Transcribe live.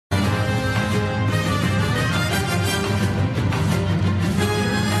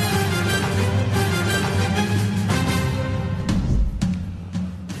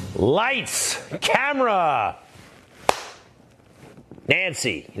Lights, camera.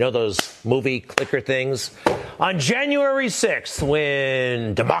 Nancy, you know those movie clicker things? On January 6th,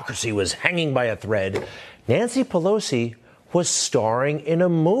 when democracy was hanging by a thread, Nancy Pelosi was starring in a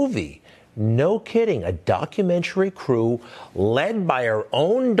movie. No kidding. A documentary crew led by her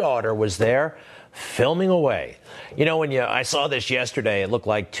own daughter was there filming away. You know, I saw this yesterday, it looked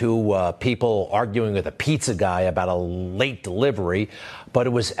like two people arguing with a pizza guy about a late delivery, but it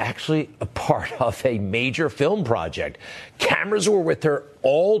was actually a part of a major film project. Cameras were with her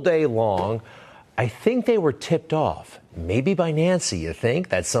all day long. I think they were tipped off. Maybe by Nancy, you think?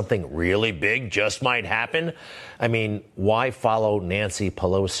 That something really big just might happen? I mean, why follow Nancy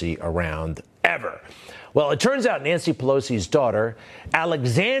Pelosi around ever? Well, it turns out Nancy Pelosi's daughter,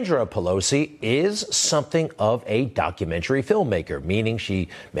 Alexandra Pelosi, is something of a documentary filmmaker, meaning she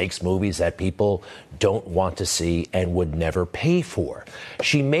makes movies that people don't want to see and would never pay for.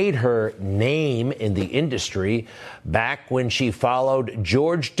 She made her name in the industry back when she followed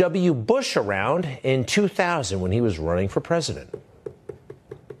George W. Bush around in 2000 when he was running for president.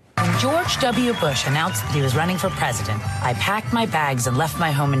 When George W. Bush announced that he was running for president, I packed my bags and left my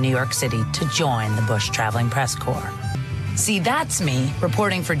home in New York City to join the Bush Traveling Press Corps. See, that's me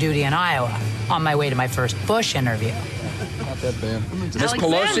reporting for duty in Iowa on my way to my first Bush interview. Not that bad. Ms.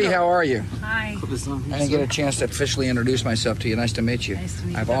 Pelosi, how are you? Hi. I didn't get a chance to officially introduce myself to you. Nice to meet you. Nice to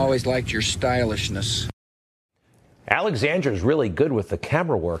meet you. I've always liked your stylishness. Alexandra's really good with the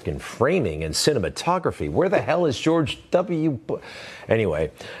camera work and framing and cinematography. Where the hell is George W. Bush?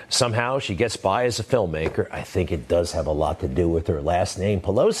 Anyway, somehow she gets by as a filmmaker. I think it does have a lot to do with her last name,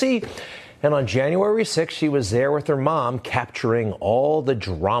 Pelosi. And on January 6th, she was there with her mom, capturing all the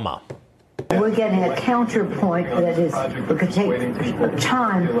drama. We're getting a counterpoint that is, it could take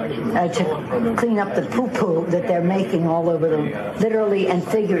time to clean up the poo-poo that they're making all over them, literally and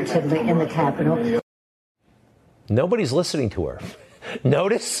figuratively, in the Capitol. Nobody's listening to her.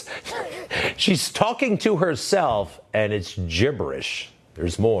 Notice? She's talking to herself, and it's gibberish.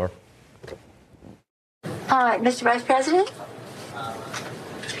 There's more. Hi, Mr. Vice President?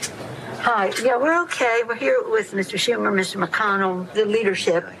 Hi. Yeah, we're okay. We're here with Mr. Schumer, Mr. McConnell, the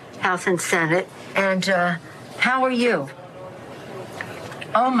leadership, House and Senate. And how are you?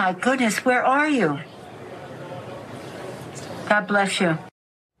 Oh, my goodness, where are you? God bless you.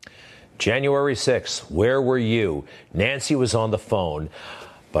 January 6th, where were you? Nancy was on the phone.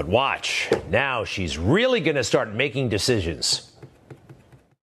 But watch, now she's really going to start making decisions.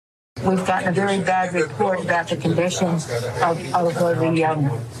 We've gotten a very bad report about the conditions of the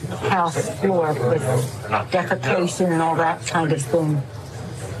House floor with defecation and all that kind of thing.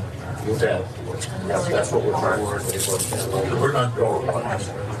 That's what we're trying to do. We're not going.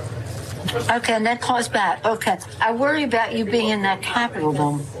 Okay, and that calls back. Okay, I worry about you being in that Capitol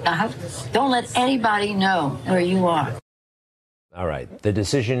room. Don't let anybody know where you are. All right. The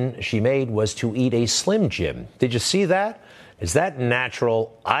decision she made was to eat a Slim Jim. Did you see that? Is that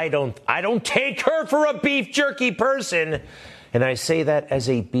natural? I don't take her for a beef jerky person. And I say that as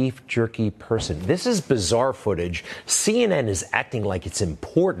a beef jerky person. This is bizarre footage. CNN is acting like it's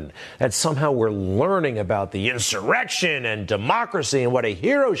important, that somehow we're learning about the insurrection and democracy and what a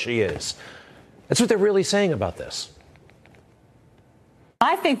hero she is. That's what they're really saying about this.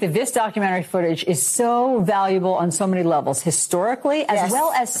 I think that this documentary footage is so valuable on so many levels, historically, as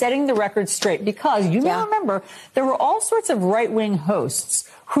well as setting the record straight, because you may remember there were all sorts of right-wing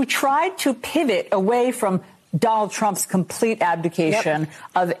hosts who tried to pivot away from Donald Trump's complete abdication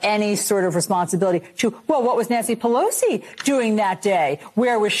of any sort of responsibility to, well, what was Nancy Pelosi doing that day?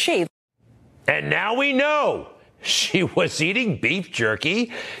 Where was she? And now we know she was eating beef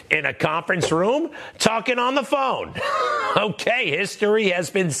jerky in a conference room, talking on the phone. Okay, history has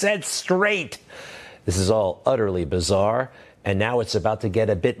been set straight. This is all utterly bizarre, and now it's about to get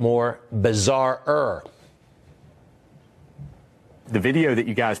a bit more bizarre-er. The video that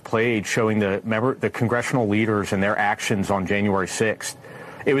you guys played showing the congressional leaders and their actions on January 6th,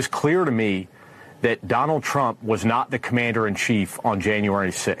 it was clear to me that Donald Trump was not the commander-in-chief on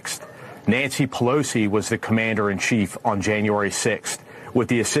January 6th. Nancy Pelosi was the commander-in-chief on January 6th with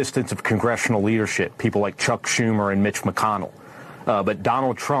the assistance of congressional leadership, people like Chuck Schumer and Mitch McConnell. But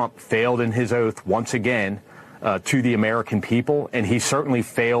Donald Trump failed in his oath once again to the American people, and he certainly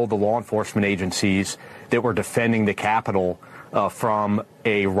failed the law enforcement agencies that were defending the Capitol from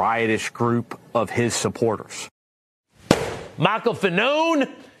a riotous group of his supporters. Michael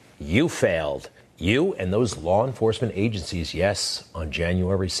Fanone, you failed. You and those law enforcement agencies, yes, on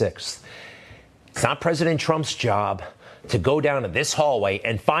January 6th. It's not President Trump's job to go down to this hallway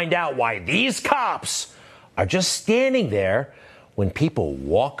and find out why these cops are just standing there when people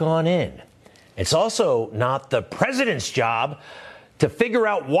walk on in. It's also not the president's job to figure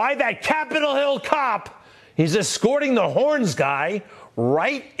out why that Capitol Hill cop is escorting the Horns guy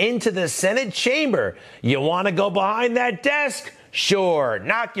right into the Senate chamber. You want to go behind that desk? Sure,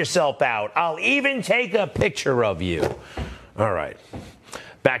 knock yourself out. I'll even take a picture of you. All right,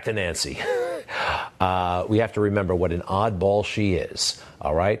 back to Nancy. We have to remember what an oddball she is.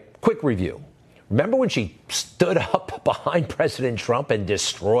 All right, quick review. Remember when she stood up behind President Trump and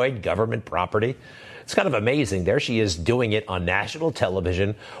destroyed government property? It's kind of amazing. There she is doing it on national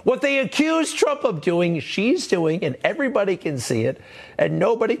television. What they accuse Trump of doing, she's doing, and everybody can see it, and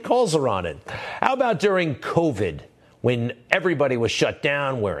nobody calls her on it. How about during COVID, when everybody was shut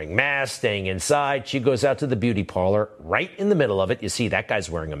down, wearing masks, staying inside? She goes out to the beauty parlor right in the middle of it. You see that guy's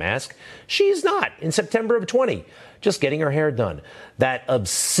wearing a mask. She's not, in September of 20, just getting her hair done. That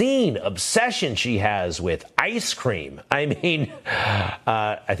obscene obsession she has with ice cream. I mean,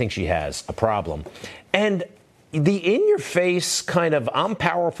 I think she has a problem. And the in-your-face kind of, I'm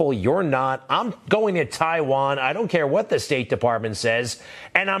powerful, you're not, I'm going to Taiwan, I don't care what the State Department says,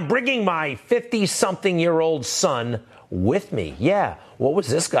 and I'm bringing my 50-something-year-old son with me. Yeah, what was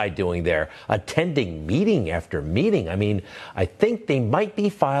this guy doing there? Attending meeting after meeting. I mean, I think they might be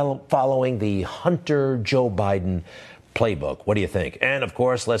following the Hunter Joe Biden playbook. What do you think? And, of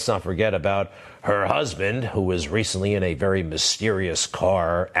course, let's not forget about her husband, who was recently in a very mysterious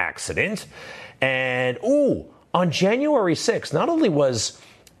car accident. And, on January 6th, not only was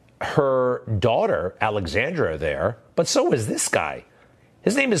her daughter, Alexandra, there, but so was this guy.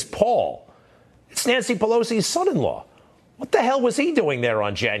 His name is Paul. It's Nancy Pelosi's son-in-law. What the hell was he doing there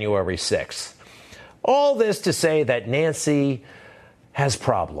on January 6th? All this to say that Nancy has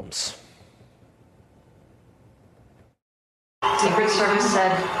problems. Secret Service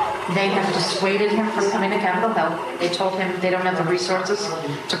said they have dissuaded him from coming to Capitol Hill. They told him they don't have the resources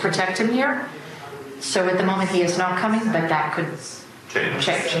to protect him here. So at the moment he is not coming, but that could change.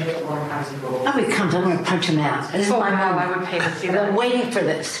 Oh, he comes, I'm going to punch him out. This is my mom. I would pay to see I've that. been waiting for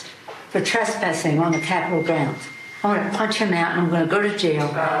this, for trespassing on the Capitol grounds. I'm going to punch him out, and I'm going to go to jail,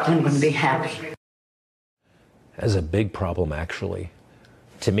 and I'm going to be happy. That's a big problem, actually.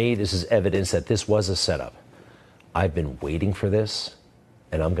 To me, this is evidence that this was a setup. I've been waiting for this,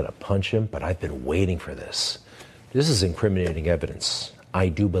 and I'm going to punch him, but I've been waiting for this. This is incriminating evidence, I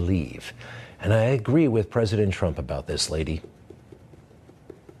do believe. And I agree with President Trump about this, lady.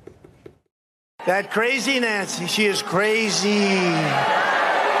 That crazy Nancy, she is crazy.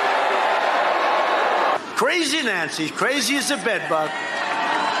 Crazy Nancy, crazy as a bedbug.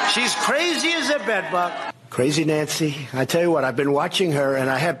 She's crazy as a bedbug. Crazy Nancy. I tell you what, I've been watching her, and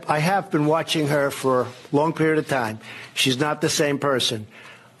I have been watching her for a long period of time. She's not the same person.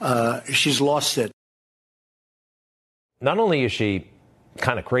 She's lost it. Not only is she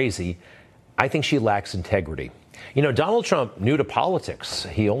kind of crazy, I think she lacks integrity. You know, Donald Trump, new to politics.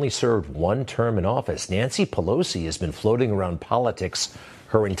 He only served one term in office. Nancy Pelosi has been floating around politics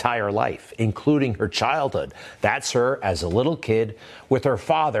her entire life, including her childhood. That's her as a little kid with her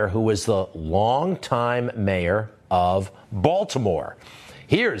father, who was the longtime mayor of Baltimore.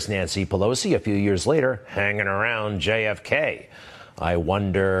 Here's Nancy Pelosi a few years later hanging around JFK. I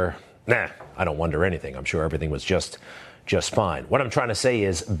wonder, I don't wonder anything. I'm sure everything was just fine. What I'm trying to say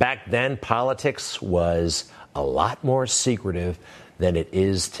is back then, politics was a lot more secretive than it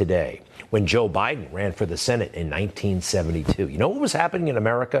is today. When Joe Biden ran for the Senate in 1972, you know what was happening in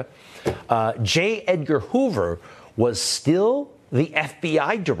America? J. Edgar Hoover was still the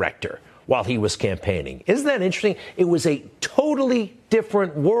FBI director while he was campaigning. Isn't that interesting? It was a totally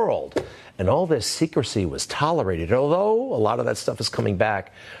different world. And all this secrecy was tolerated, although a lot of that stuff is coming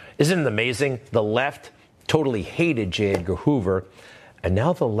back. Isn't it amazing? The left totally hated J. Edgar Hoover, and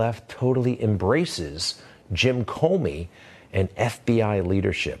now the left totally embraces Jim Comey and FBI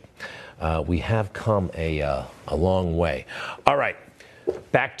leadership. We have come a long way. All right,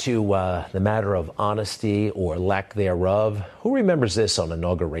 back to the matter of honesty or lack thereof. Who remembers this on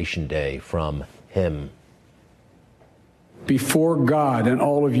Inauguration Day from him? Before God and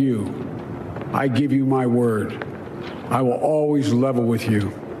all of you, I give you my word. I will always level with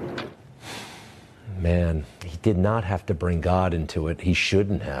you. Man, he did not have to bring God into it. He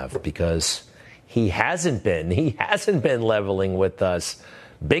shouldn't have, because he hasn't been. He hasn't been leveling with us.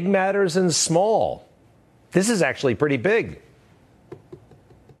 Big matters and small. This is actually pretty big.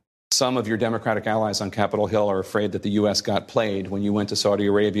 Some of your Democratic allies on Capitol Hill are afraid that the U.S. got played when you went to Saudi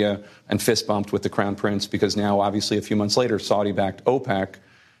Arabia and fist bumped with the Crown Prince, because now, obviously, a few months later, Saudi-backed OPEC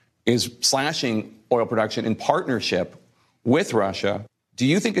is slashing oil production in partnership with Russia. Do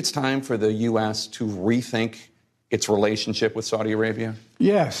you think it's time for the U.S. to rethink its relationship with Saudi Arabia?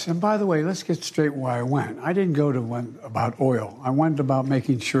 Yes. And by the way, let's get straight why I went. I didn't go to one about oil. I went about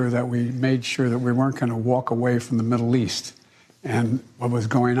making sure that we made sure that we weren't going to walk away from the Middle East and what was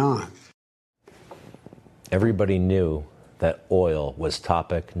going on. Everybody knew that oil was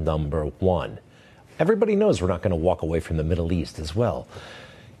topic number one. Everybody knows we're not going to walk away from the Middle East as well.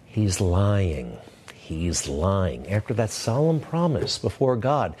 He's lying. He's lying. After that solemn promise before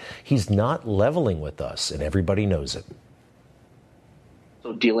God, he's not leveling with us, and everybody knows it.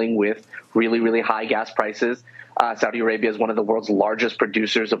 So dealing with really, really high gas prices. Saudi Arabia is one of the world's largest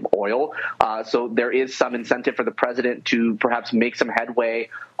producers of oil. So there is some incentive for the president to perhaps make some headway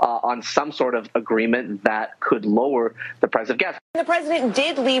on some sort of agreement that could lower the price of gas. The president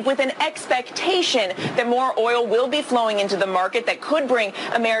did leave with an expectation that more oil will be flowing into the market that could bring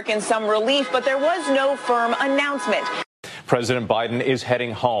Americans some relief, but there was no firm announcement. President Biden is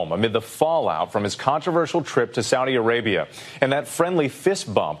heading home amid the fallout from his controversial trip to Saudi Arabia and that friendly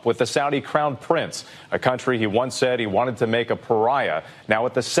fist bump with the Saudi crown prince, a country he once said he wanted to make a pariah, now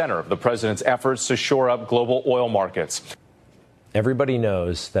at the center of the president's efforts to shore up global oil markets. Everybody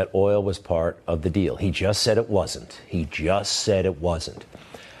knows that oil was part of the deal. He just said it wasn't. He just said it wasn't.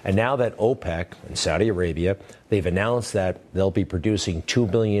 And now that OPEC and Saudi Arabia, they've announced that they'll be producing 2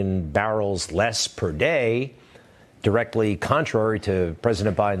 billion barrels less per day, directly contrary to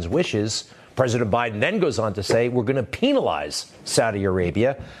President Biden's wishes. President Biden then goes on to say, we're going to penalize Saudi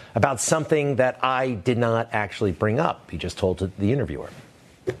Arabia about something that I did not actually bring up. He just told the interviewer.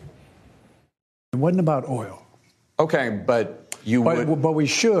 It wasn't about oil. Okay, but But we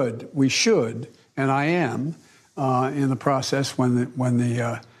should, and I am in the process when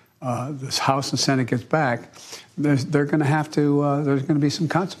this House and Senate gets back, they're going to have to, there's going to be some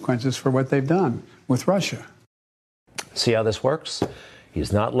consequences for what they've done with Russia. See how this works?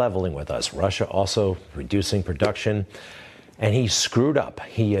 He's not leveling with us. Russia also reducing production. And he screwed up.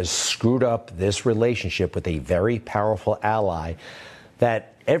 He has screwed up this relationship with a very powerful ally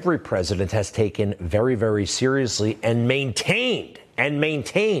that every president has taken very, very seriously and maintained.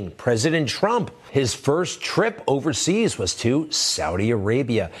 President Trump, his first trip overseas was to Saudi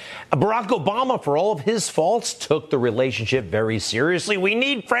Arabia. Barack Obama, for all of his faults, took the relationship very seriously. We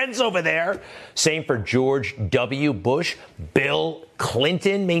need friends over there. Same for George W. Bush. Bill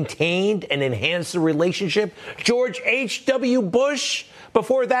Clinton maintained and enhanced the relationship. George H.W. Bush.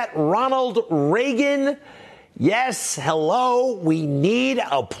 Before that, Ronald Reagan. Yes, hello. We need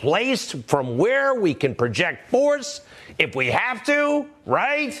a place from where we can project force if we have to,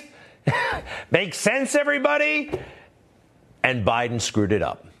 right? Makes sense, everybody? And Biden screwed it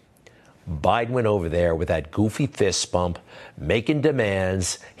up. Biden went over there with that goofy fist bump, making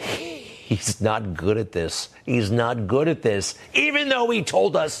demands. He's not good at this. He's not good at this, even though he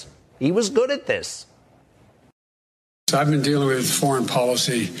told us he was good at this. I've been dealing with foreign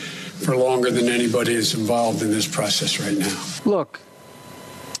policy for longer than anybody is involved in this process right now. Look,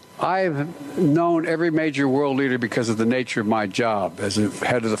 I've known every major world leader because of the nature of my job as a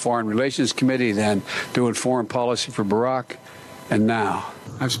head of the Foreign Relations Committee, then doing foreign policy for Barack, and now.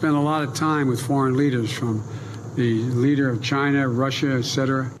 I've spent a lot of time with foreign leaders, from the leader of China, Russia,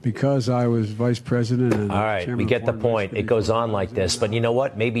 etc., because I was vice president. And all right, we get the point. It goes on like this. But you know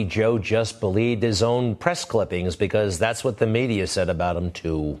what? Maybe Joe just believed his own press clippings because that's what the media said about him,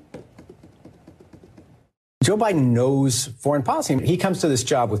 too. Joe Biden knows foreign policy. He comes to this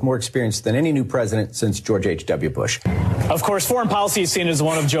job with more experience than any new president since George H.W. Bush. Of course, foreign policy is seen as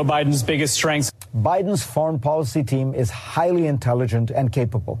one of Joe Biden's biggest strengths. Biden's foreign policy team is highly intelligent and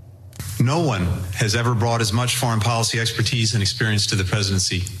capable. No one has ever brought as much foreign policy expertise and experience to the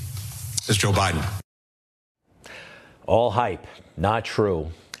presidency as Joe Biden. All hype, not true.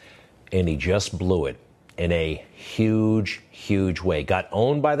 And he just blew it in a huge, huge way. Got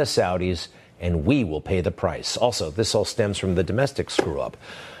owned by the Saudis, and we will pay the price. Also, this all stems from the domestic screw-up,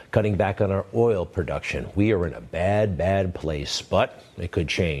 cutting back on our oil production. We are in a bad, bad place, but it could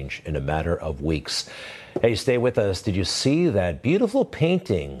change in a matter of weeks. Hey, stay with us. Did you see that beautiful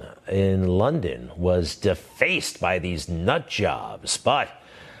painting in London was defaced by these nut jobs? But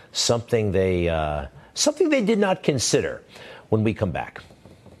something they did not consider when we come back.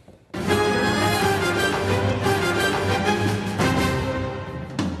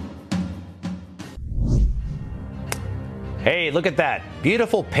 Hey, look at that.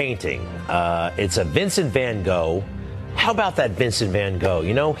 Beautiful painting. It's a Vincent van Gogh. How about that Vincent van Gogh?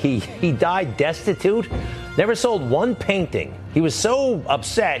 You know, he died destitute, never sold one painting. He was so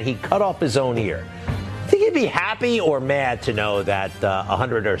upset, he cut off his own ear. Think he'd be happy or mad to know that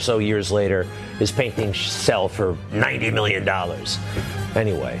 100 or so years later, his paintings sell for $90 million.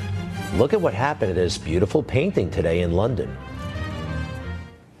 Anyway, look at what happened to this beautiful painting today in London.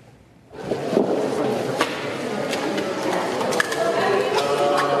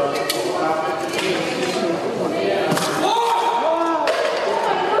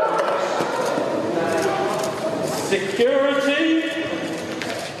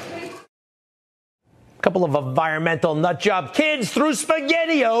 Couple of environmental nutjob kids threw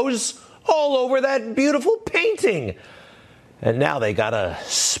SpaghettiOs all over that beautiful painting. And now they got a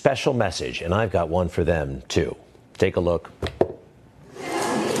special message, and I've got one for them, too. Take a look.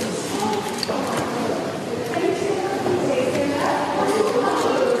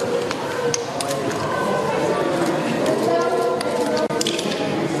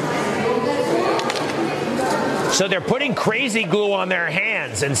 So they're putting crazy glue on their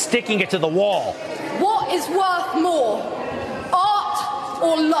hands and sticking it to the wall. What is worth more, art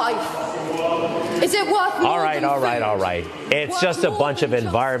or life? Is it worth more? All right. It's just a bunch of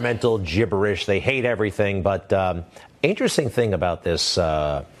environmental gibberish. They hate everything. But interesting thing about this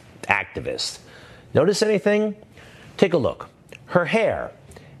activist. Notice anything? Take a look. Her hair,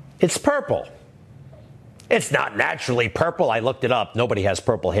 it's purple. It's not naturally purple. I looked it up. Nobody has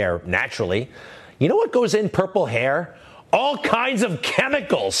purple hair naturally. You know what goes in purple hair? All kinds of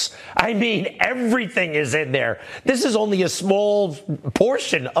chemicals. I mean, everything is in there. This is only a small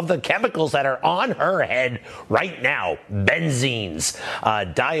portion of the chemicals that are on her head right now. Benzenes,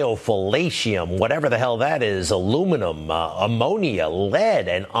 diethylation, whatever the hell that is, aluminum, ammonia, lead,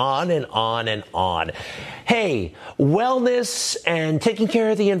 and on and on and on. Hey, wellness and taking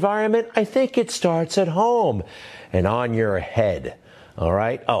care of the environment, I think it starts at home and on your head. All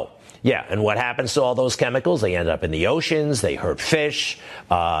right? Oh. Yeah, and what happens to all those chemicals? They end up in the oceans, they hurt fish,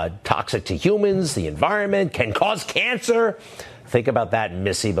 toxic to humans, the environment, can cause cancer. Think about that,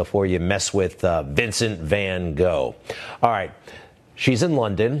 Missy, before you mess with Vincent van Gogh. All right, she's in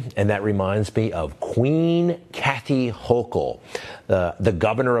London, and that reminds me of Queen Kathy Hochul, the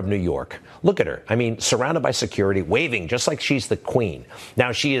governor of New York. Look at her. I mean, surrounded by security, waving just like she's the queen.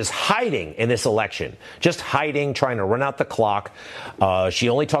 Now, she is hiding in this election, just hiding, trying to run out the clock. She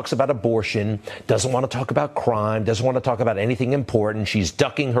only talks about abortion, doesn't want to talk about crime, doesn't want to talk about anything important. She's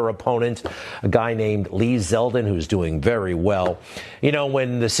ducking her opponent, a guy named Lee Zeldin, who's doing very well. You know,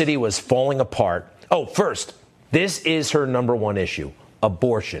 when the city was falling apart. Oh, first, this is her number one issue,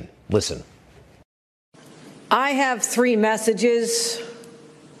 abortion. Listen. I have 3 messages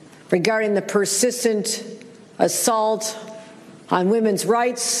regarding the persistent assault on women's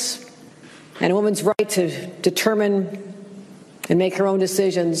rights and a woman's right to determine and make her own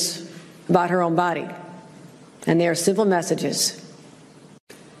decisions about her own body. And they are simple messages.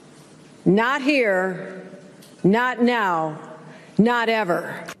 Not here, not now, not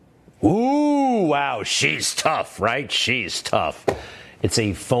ever. Ooh, wow, she's tough, right? She's tough. It's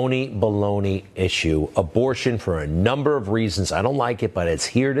a phony baloney issue. Abortion, for a number of reasons. I don't like it, but it's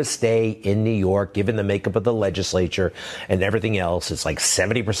here to stay in New York, given the makeup of the legislature and everything else. It's like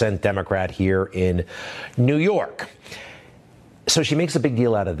 70% Democrat here in New York. So she makes a big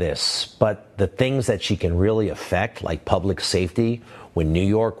deal out of this. But the things that she can really affect, like public safety, when New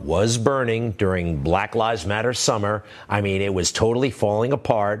York was burning during Black Lives Matter summer, I mean, it was totally falling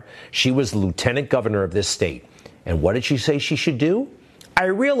apart. She was the lieutenant governor of this state. And what did she say she should do? I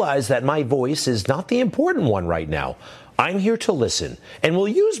realize that my voice is not the important one right now. I'm here to listen and will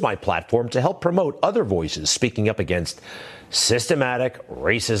use my platform to help promote other voices speaking up against systematic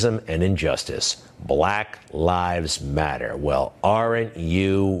racism and injustice. Black Lives Matter. Well, aren't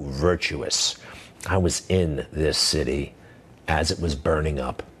you virtuous? I was in this city as it was burning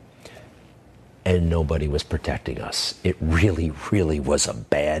up, and nobody was protecting us. It really, really was a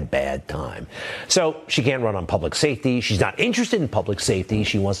bad, bad time. So she can't run on public safety. She's not interested in public safety.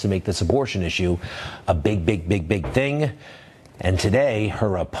 She wants to make this abortion issue a big, big, big, big thing. And today,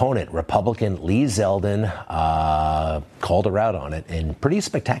 her opponent, Republican Lee Zeldin, called her out on it in pretty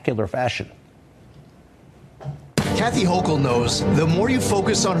spectacular fashion. Kathy Hochul knows the more you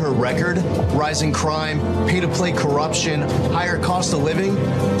focus on her record, rising crime, pay-to-play corruption, higher cost of living,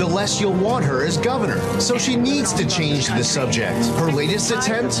 the less you'll want her as governor. So she needs to change the subject. Her latest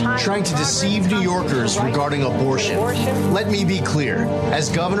attempt, trying to deceive New Yorkers regarding abortion. Let me be clear. As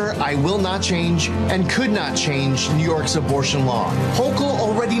governor, I will not change and could not change New York's abortion law. Hochul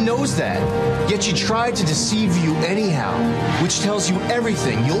already knows that. Yet she tried to deceive you anyhow, which tells you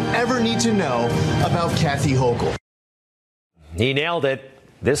everything you'll ever need to know about Kathy Hochul. He nailed it.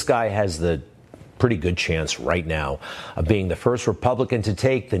 This guy has the pretty good chance right now of being the first Republican to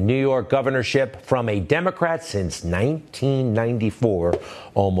take the New York governorship from a Democrat since 1994,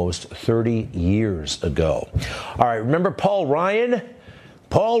 almost 30 years ago. All right, remember Paul Ryan?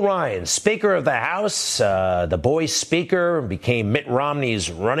 Paul Ryan, Speaker of the House, the boy speaker, became Mitt Romney's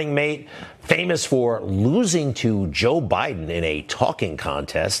running mate, famous for losing to Joe Biden in a talking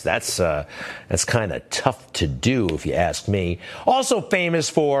contest. That's kind of tough to do, if you ask me. Also famous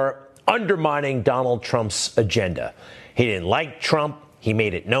for undermining Donald Trump's agenda. He didn't like Trump. He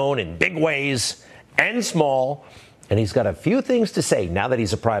made it known in big ways and small. And he's got a few things to say now that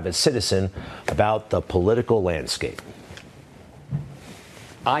he's a private citizen about the political landscape.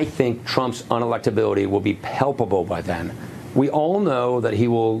 I think Trump's unelectability will be palpable by then. We all know that he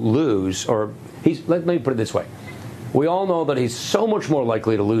will lose, or let me put it this way. We all know that he's so much more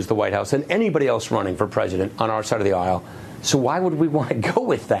likely to lose the White House than anybody else running for president on our side of the aisle. So why would we want to go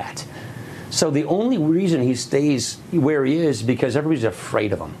with that? So the only reason he stays where he is because everybody's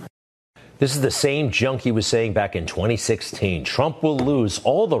afraid of him. This is the same junk he was saying back in 2016. Trump will lose.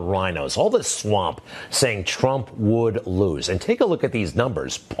 All the rhinos, all the swamp saying Trump would lose. And take a look at these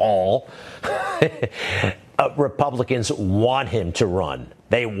numbers, Paul. Republicans want him to run.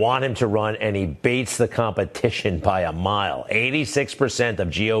 They want him to run, and he beats the competition by a mile. 86% of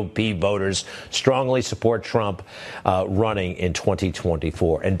GOP voters strongly support Trump running in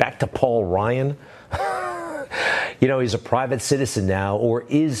 2024. And back to Paul Ryan. You know, he's a private citizen now, or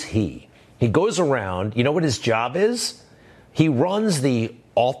is he? He goes around. You know what his job is? He runs the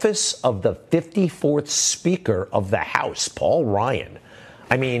office of the 54th Speaker of the House, Paul Ryan.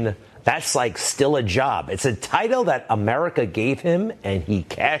 I mean, that's like still a job. It's a title that America gave him, and he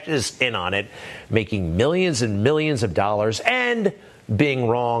cashes in on it, making millions and millions of dollars and being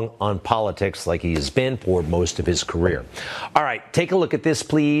wrong on politics like he has been for most of his career. All right, take a look at this,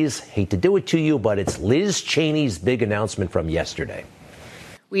 please. Hate to do it to you, but it's Liz Cheney's big announcement from yesterday.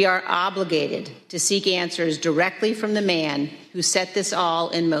 We are obligated to seek answers directly from the man who set this all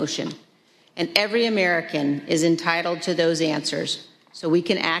in motion. And every American is entitled to those answers, so we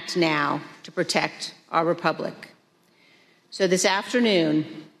can act now to protect our republic. So this afternoon,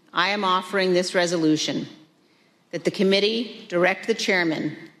 I am offering this resolution that the committee direct the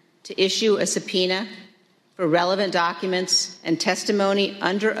chairman to issue a subpoena for relevant documents and testimony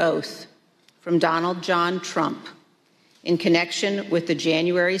under oath from Donald John Trump in connection with the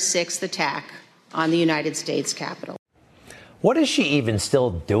January 6th attack on the United States Capitol. What is she even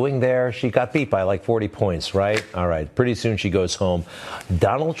still doing there? She got beat by like 40 points, right? All right. Pretty soon she goes home.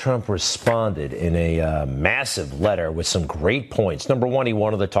 Donald Trump responded in a massive letter with some great points. Number one, he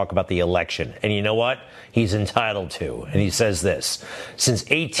wanted to talk about the election. And you know what? He's entitled to. And he says this: since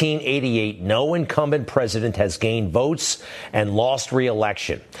 1888, no incumbent president has gained votes and lost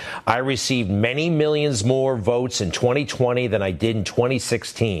re-election. I received many millions more votes in 2020 than I did in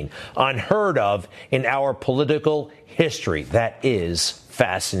 2016. Unheard of in our political history. That is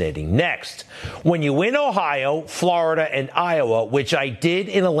fascinating. Next, when you win Ohio, Florida, and Iowa, which I did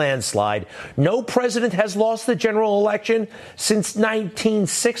in a landslide, no president has lost the general election since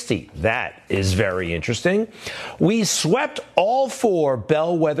 1960. That is very interesting. We swept all four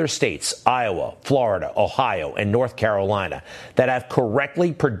bellwether states, Iowa, Florida, Ohio, and North Carolina, that have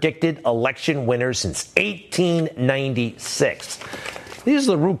correctly predicted election winners since 1896. These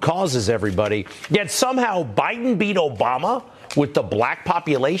are the root causes, everybody. Yet somehow Biden beat Obama with the black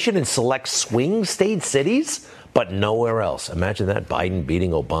population in select swing state cities, but nowhere else. Imagine that, Biden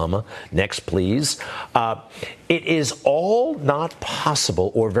beating Obama. Next, please. It is all not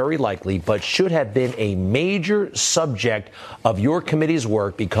possible or very likely, but should have been a major subject of your committee's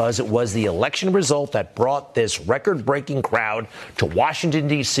work because it was the election result that brought this record-breaking crowd to Washington,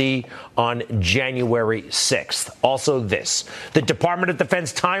 D.C. on January 6th. Also this: the Department of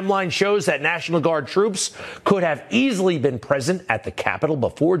Defense timeline shows that National Guard troops could have easily been present at the Capitol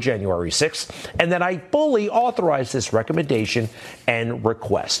before January 6th, and that I fully authorize this recommendation and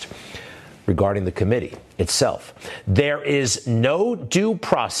request. Regarding the committee itself, there is no due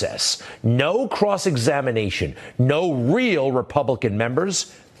process, no cross-examination, no real Republican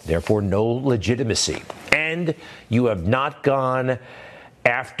members, therefore no legitimacy. And you have not gone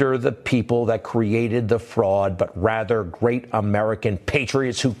after the people that created the fraud, but rather great American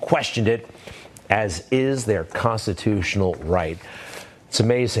patriots who questioned it, as is their constitutional right. It's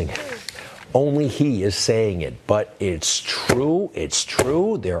amazing. Only he is saying it, but it's true. It's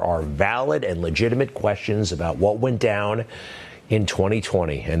true. There are valid and legitimate questions about what went down in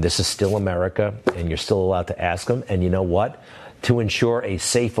 2020. And this is still America, and you're still allowed to ask them. And you know what? To ensure a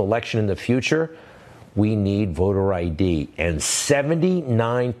safe election in the future, we need voter ID. And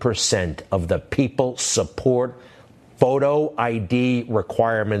 79% of the people support photo ID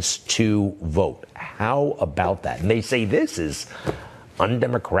requirements to vote. How about that? And they say this is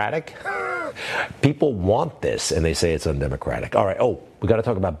undemocratic. People want this, and they say it's undemocratic. All right. Oh, we got to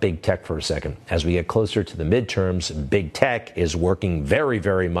talk about big tech for a second. As we get closer to the midterms, big tech is working very,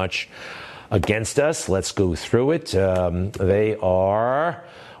 very much against us. Let's go through it. They are,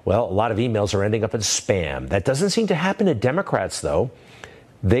 well, a lot of emails are ending up in spam. That doesn't seem to happen to Democrats, though.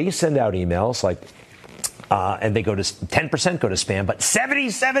 They send out emails like, and they go to 10% go to spam, but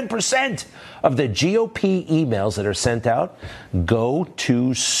 77% of the GOP emails that are sent out go to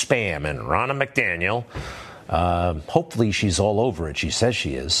spam. And Ronna McDaniel, hopefully she's all over it. She says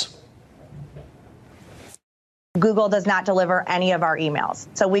she is. Google does not deliver any of our emails.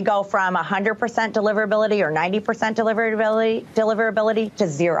 So we go from 100% deliverability or 90% deliverability to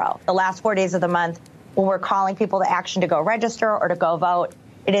zero. The last 4 days of the month, when we're calling people to action to go register or to go vote,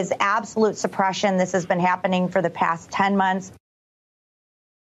 it is absolute suppression. This has been happening for the past 10 months.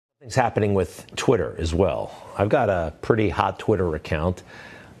 Something's happening with Twitter as well. I've got a pretty hot Twitter account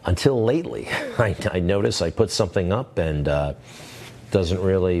until lately. I notice I put something up and doesn't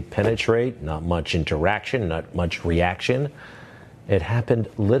really penetrate, not much interaction, not much reaction. It happened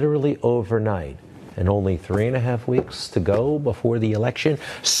literally overnight, and only 3.5 weeks to go before the election.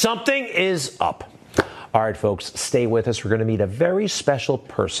 Something is up. All right, folks, stay with us. We're going to meet a very special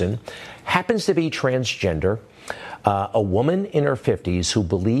person, happens to be transgender, a woman in her 50s who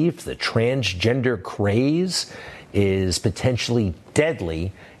believes the transgender craze is potentially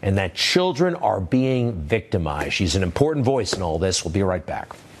deadly and that children are being victimized. She's an important voice in all this. We'll be right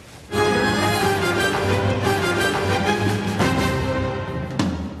back.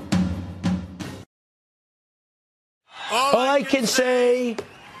 All I can say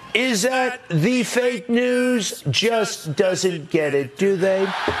is that the fake news just doesn't get it, do they?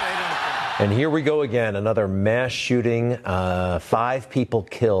 And here we go again, another mass shooting, 5 people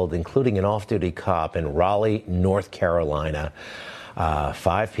killed, including an off-duty cop in Raleigh, North Carolina.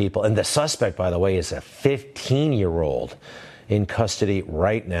 5 people. And the suspect, by the way, is a 15-year-old in custody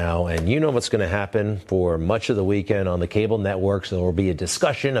right now. And you know what's going to happen for much of the weekend on the cable networks. There will be a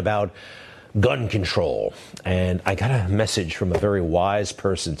discussion about gun control. And I got a message from a very wise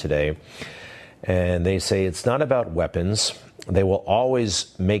person today. And they say it's not about weapons. They will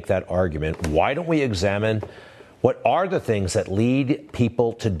always make that argument. Why don't we examine what are the things that lead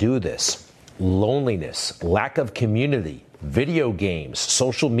people to do this? Loneliness, lack of community, video games,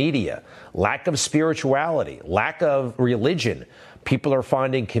 social media, lack of spirituality, lack of religion. People are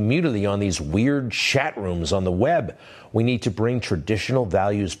finding community on these weird chat rooms on the web. We need to bring traditional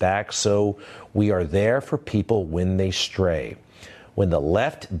values back so we are there for people when they stray. When the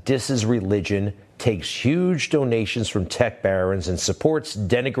left disses religion, takes huge donations from tech barons, and supports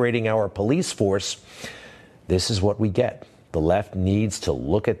denigrating our police force, this is what we get. The left needs to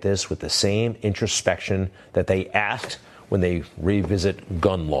look at this with the same introspection that they asked when they revisit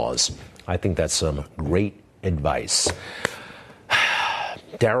gun laws. I think that's some great advice.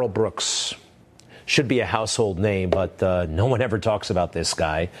 Darrell Brooks should be a household name, but no one ever talks about this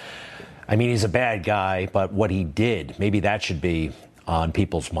guy. I mean, he's a bad guy, but what he did, maybe that should be on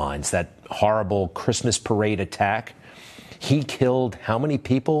people's minds. That horrible Christmas parade attack. He killed how many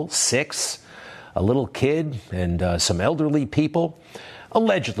people? 6? A little kid and some elderly people.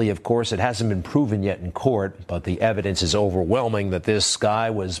 Allegedly, of course, it hasn't been proven yet in court, but the evidence is overwhelming that this guy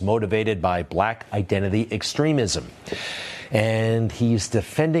was motivated by black identity extremism. And he's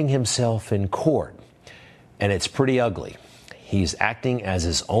defending himself in court. And it's pretty ugly. He's acting as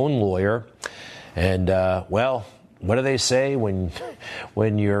his own lawyer. And, well, what do they say? When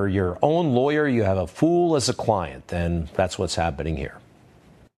you're your own lawyer, you have a fool as a client. And that's what's happening here.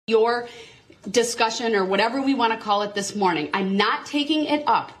 Your discussion, or whatever we want to call it this morning, I'm not taking it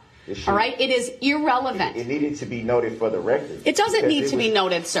up. All right? It is irrelevant. It needed to be noted for the record. It doesn't need to be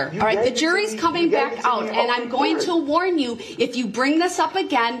noted, sir. All right? The jury's coming back out, and I'm going to warn you, if you bring this up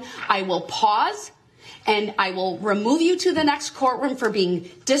again, I will pause. And I will remove you to the next courtroom for being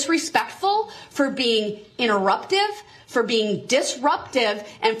disrespectful, for being interruptive, for being disruptive,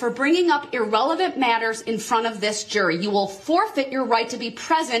 and for bringing up irrelevant matters in front of this jury. You will forfeit your right to be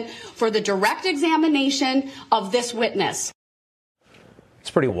present for the direct examination of this witness.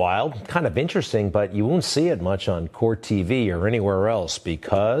 It's pretty wild, kind of interesting, but you won't see it much on court TV or anywhere else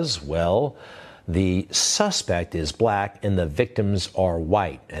because, well, the suspect is black and the victims are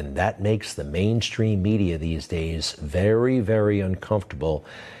white, and that makes the mainstream media these days very, very uncomfortable.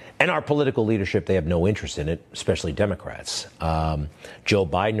 And our political leadership, they have no interest in it, especially Democrats. Joe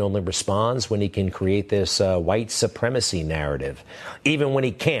Biden only responds when he can create this white supremacy narrative. Even when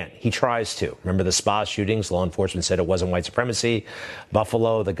he can't, he tries to. Remember the spa shootings? Law enforcement said it wasn't white supremacy.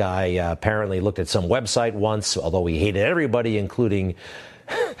 Buffalo, the guy apparently looked at some website once, although he hated everybody, including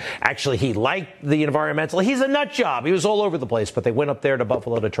Actually, he liked the environmental. He's a nut job. He was all over the place, but they went up there to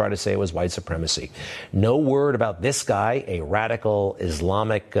Buffalo to try to say it was white supremacy. No word about this guy, a radical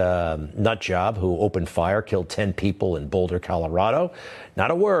Islamic nut job who opened fire, killed 10 people in Boulder, Colorado.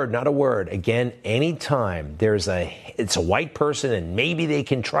 Not a word, not a word. Again, anytime it's a white person and maybe they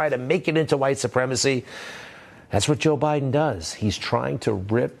can try to make it into white supremacy, that's what Joe Biden does. He's trying to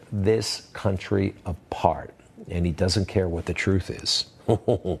rip this country apart, and he doesn't care what the truth is.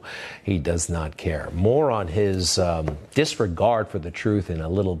 He does not care. More on his disregard for the truth in a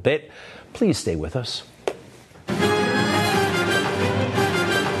little bit. Please stay with us.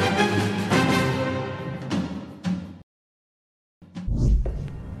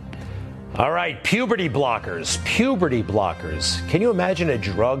 All right, puberty blockers. Puberty blockers. Can you imagine a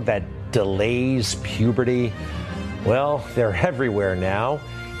drug that delays puberty? Well, they're everywhere now.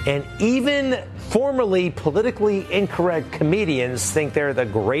 And even formerly politically incorrect comedians think they're the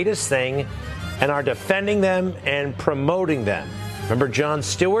greatest thing and are defending them and promoting them. Remember Jon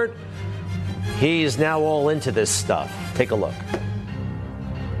Stewart? He's now all into this stuff. Take a look.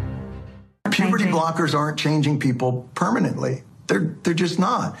 Puberty blockers aren't changing people permanently. They're just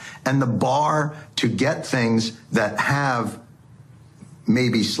not. And the bar to get things that have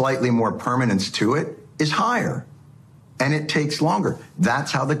maybe slightly more permanence to it is higher. And it takes longer.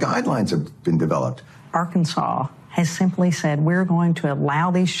 That's how the guidelines have been developed. Arkansas has simply said we're going to allow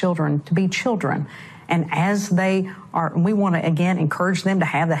these children to be children. And as they are, we want to, again, encourage them to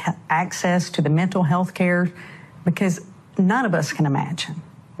have the access to the mental health care, because none of us can imagine,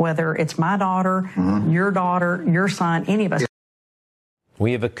 whether it's my daughter, your daughter, your son, any of us.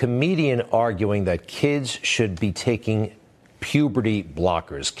 We have a comedian arguing that kids should be taking puberty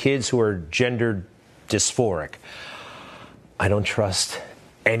blockers, kids who are gender dysphoric. I don't trust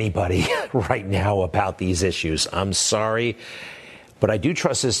anybody right now about these issues. I'm sorry, but I do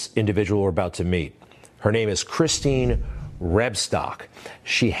trust this individual we're about to meet. Her name is Christine Rebstock.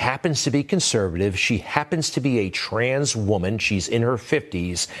 She happens to be conservative. She happens to be a trans woman. She's in her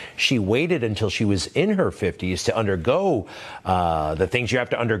 50s. She waited until she was in her 50s to undergo the things you have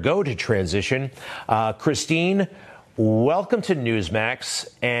to undergo to transition. Christine, welcome to Newsmax.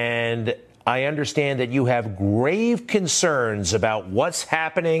 And I understand that you have grave concerns about what's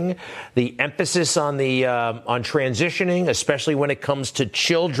happening, the emphasis on on transitioning, especially when it comes to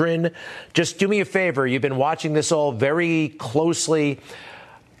children. Just do me a favor. You've been watching this all very closely.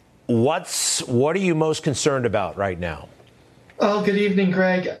 What are you most concerned about right now? Oh, good evening,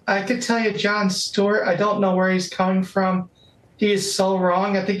 Greg. I could tell you, Jon Stewart, I don't know where he's coming from. He is so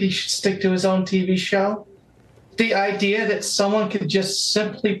wrong. I think he should stick to his own TV show. The idea that someone could just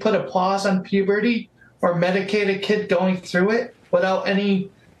simply put a pause on puberty or medicate a kid going through it without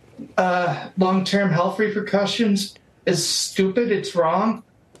any long-term health repercussions is stupid. It's wrong.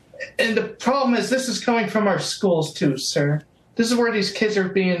 And the problem is this is coming from our schools too, sir. This is where these kids are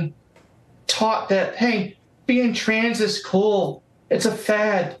being taught that, hey, being trans is cool. It's a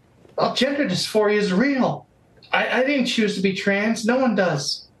fad. Well, gender dysphoria is real. I didn't choose to be trans. No one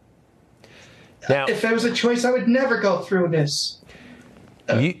does. Now, if there was a choice, I would never go through this.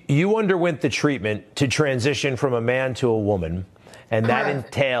 You underwent the treatment to transition from a man to a woman, and that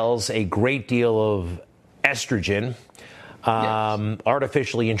entails a great deal of estrogen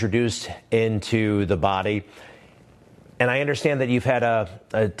artificially introduced into the body. And I understand that you've had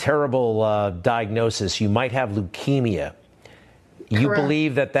a terrible diagnosis. You might have leukemia. You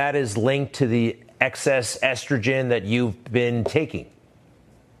believe that that is linked to the excess estrogen that you've been taking?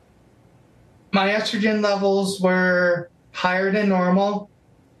 My estrogen levels were higher than normal.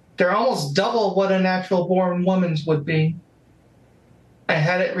 They're almost double what a natural-born woman's would be. I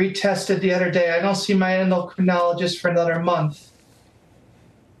had it retested the other day. I don't see my endocrinologist for another month.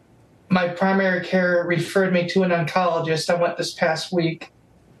 My primary care referred me to an oncologist. I went this past week,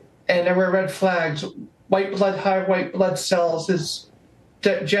 and there were red flags. White blood, high white blood cells is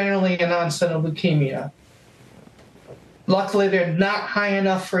generally an onset of leukemia. Luckily, they're not high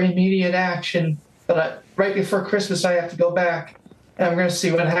enough for immediate action, but right before Christmas, I have to go back, and I'm going to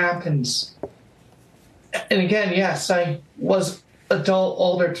see what happens. And again, yes, I was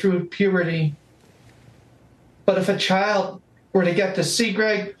older through puberty, but if a child were to get to see,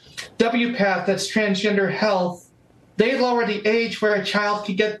 Greg, WPATH, that's transgender health, they lower the age where a child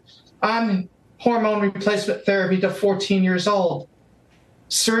could get on hormone replacement therapy to 14 years old.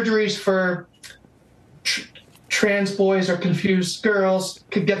 Surgeries for trans boys or confused girls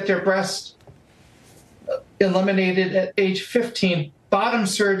could get their breasts eliminated at age 15. Bottom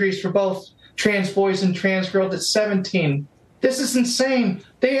surgeries for both trans boys and trans girls at 17. This is insane.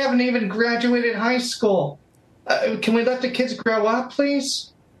 They haven't even graduated high school. Can we let the kids grow up, please?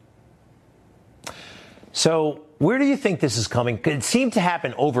 So where do you think this is coming? It seemed to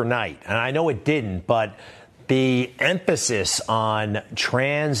happen overnight, and I know it didn't, but the emphasis on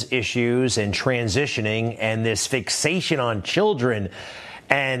trans issues and transitioning and this fixation on children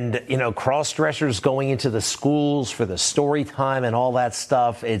and, cross-dressers going into the schools for the story time and all that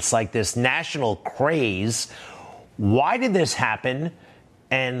stuff. It's like this national craze. Why did this happen,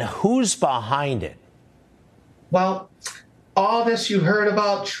 and who's behind it? Well, all this you heard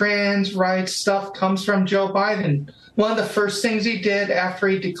about trans rights stuff comes from Joe Biden. One of the first things he did after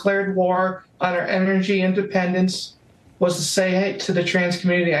he declared war on our energy independence was to say, hey, to the trans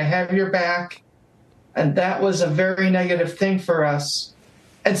community, I have your back. And that was a very negative thing for us.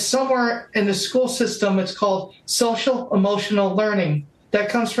 And somewhere in the school system, it's called social emotional learning. That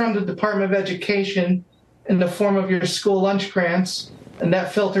comes from the Department of Education in the form of your school lunch grants. And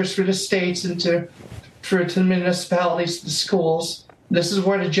that filters through the states through to the municipalities, to the schools. This is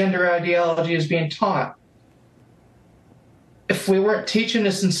where the gender ideology is being taught. If we weren't teaching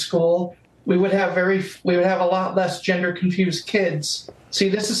this in school, we would have a lot less gender confused kids. See,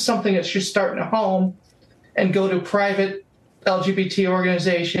 this is something that should start in a home and go to private LGBT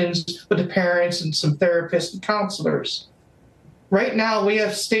organizations with the parents and some therapists and counselors. Right now, we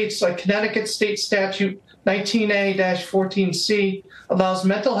have states like Connecticut State Statute 19A-14C allows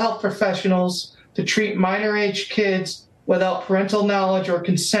mental health professionals to treat minor age kids without parental knowledge or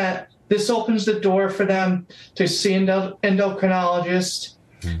consent. This opens the door for them to see endocrinologists.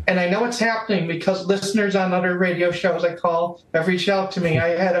 And I know it's happening because listeners on other radio shows I call have reached out to me.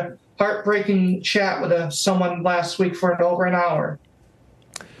 I had a heartbreaking chat with someone last week for over an hour.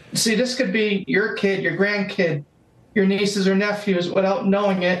 See, this could be your kid, your grandkid, your nieces or nephews without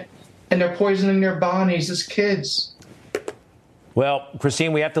knowing it, and they're poisoning their bodies as kids. Well,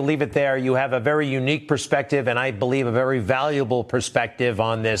 Christine, we have to leave it there. You have a very unique perspective, and I believe a very valuable perspective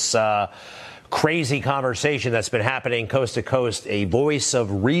on this crazy conversation that's been happening coast to coast, a voice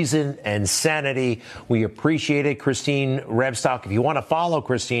of reason and sanity. We appreciate it, Christine Rebstock. If you want to follow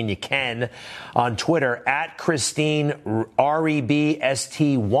Christine, you can on Twitter at Christine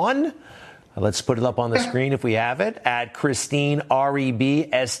REBST1. Let's put it up on the screen if we have it, at Christine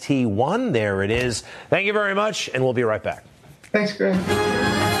REBST1. There it is. Thank you very much, and we'll be right back. Thanks, Greg.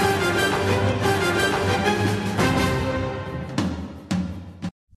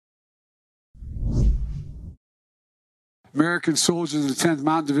 American soldiers of the 10th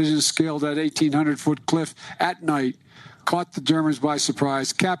Mountain Division scaled that 1,800-foot cliff at night, caught the Germans by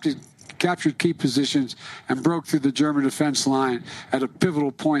surprise, captured key positions, and broke through the German defense line at a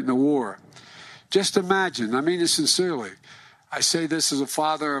pivotal point in the war. Just imagine, I mean it sincerely, I say this as a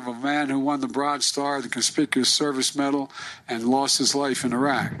father of a man who won the Bronze Star, the Conspicuous Service Medal, and lost his life in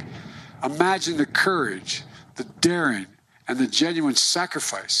Iraq. Imagine the courage, the daring, and the genuine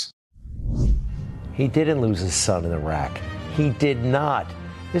sacrifice. He didn't lose his son in Iraq. He did not.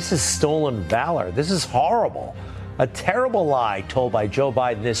 This is stolen valor. This is horrible. A terrible lie told by Joe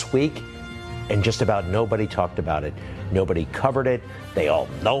Biden this week, and just about nobody talked about it. Nobody covered it. They all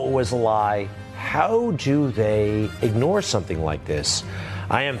know it was a lie. How do they ignore something like this?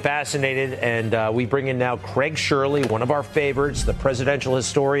 I am fascinated, and we bring in now Craig Shirley, one of our favorites, the presidential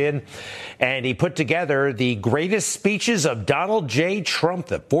historian, and he put together the greatest speeches of Donald J. Trump,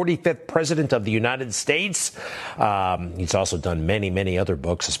 the 45th president of the United States. He's also done many, many other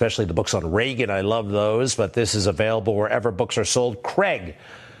books, especially the books on Reagan. I love those, but this is available wherever books are sold. Craig,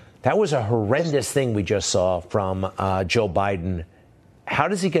 that was a horrendous thing we just saw from Joe Biden. How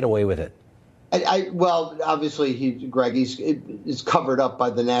does he get away with it? Well, obviously, Greg, he's covered up by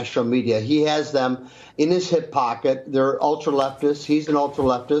the national media. He has them in his hip pocket. They're ultra-leftists. He's an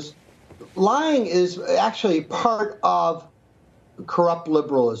ultra-leftist. Lying is actually part of corrupt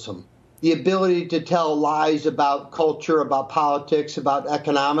liberalism. The ability to tell lies about culture, about politics, about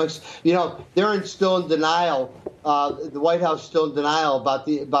economics. You know, they're still in denial. The White House is still in denial about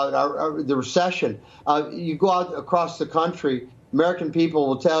the recession. You go out across the country, American people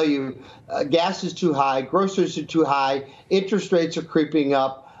will tell you gas is too high, groceries are too high, interest rates are creeping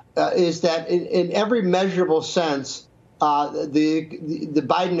up. Is that in every measurable sense, the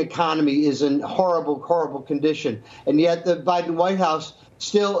Biden economy is in horrible, horrible condition. And yet the Biden White House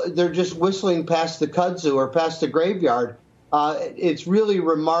still, they're just whistling past the kudzu or past the graveyard. It's really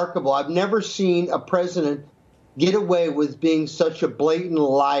remarkable. I've never seen a president get away with being such a blatant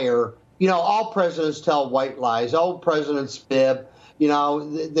liar. You know, all presidents tell white lies. All presidents fib. You know,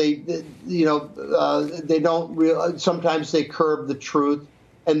 they don't real. Sometimes they curb the truth,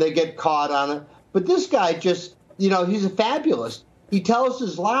 and they get caught on it. But this guy just, you know, he's a fabulist. He tells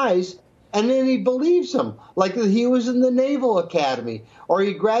his lies, And then he believes him, like he was in the Naval Academy, or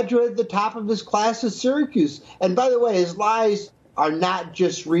he graduated the top of his class at Syracuse. And by the way, his lies are not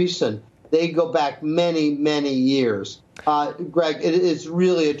just recent. They go back many, many years. Greg, it is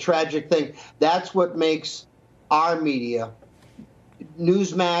really a tragic thing. That's what makes our media,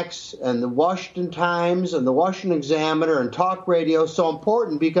 Newsmax and the Washington Times and the Washington Examiner and talk radio, so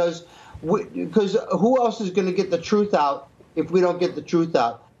important, because who else is going to get the truth out if we don't get the truth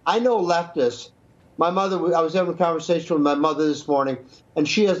out? I know leftists. My mother, I was having a conversation with my mother this morning, and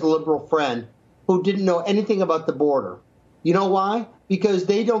she has a liberal friend who didn't know anything about the border. You know why? Because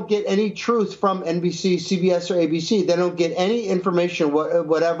they don't get any truth from NBC, CBS, or ABC. They don't get any information,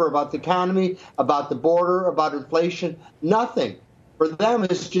 whatever, about the economy, about the border, about inflation, nothing. For them,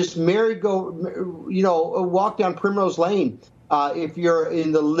 it's just walk down Primrose Lane if you're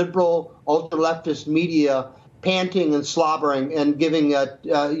in the liberal, ultra-leftist media panting and slobbering and giving,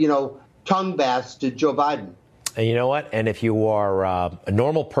 tongue baths to Joe Biden. And you know what? And if you are a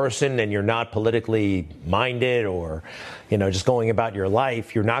normal person and you're not politically minded or, just going about your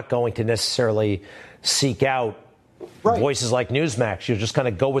life, you're not going to necessarily seek out voices like Newsmax. You'll just kind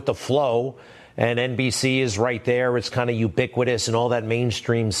of go with the flow. And NBC is right there. It's kind of ubiquitous and all that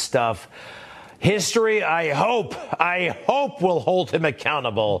mainstream stuff. History, I hope will hold him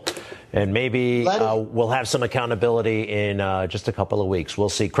accountable. And maybe we'll have some accountability in just a couple of weeks. We'll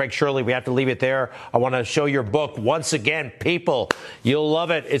see. Craig Shirley, we have to leave it there. I want to show your book once again. People, you'll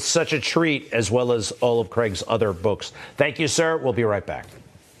love it. It's such a treat, as well as all of Craig's other books. Thank you, sir. We'll be right back.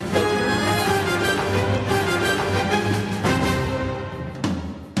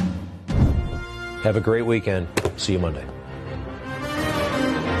 Have a great weekend. See you Monday.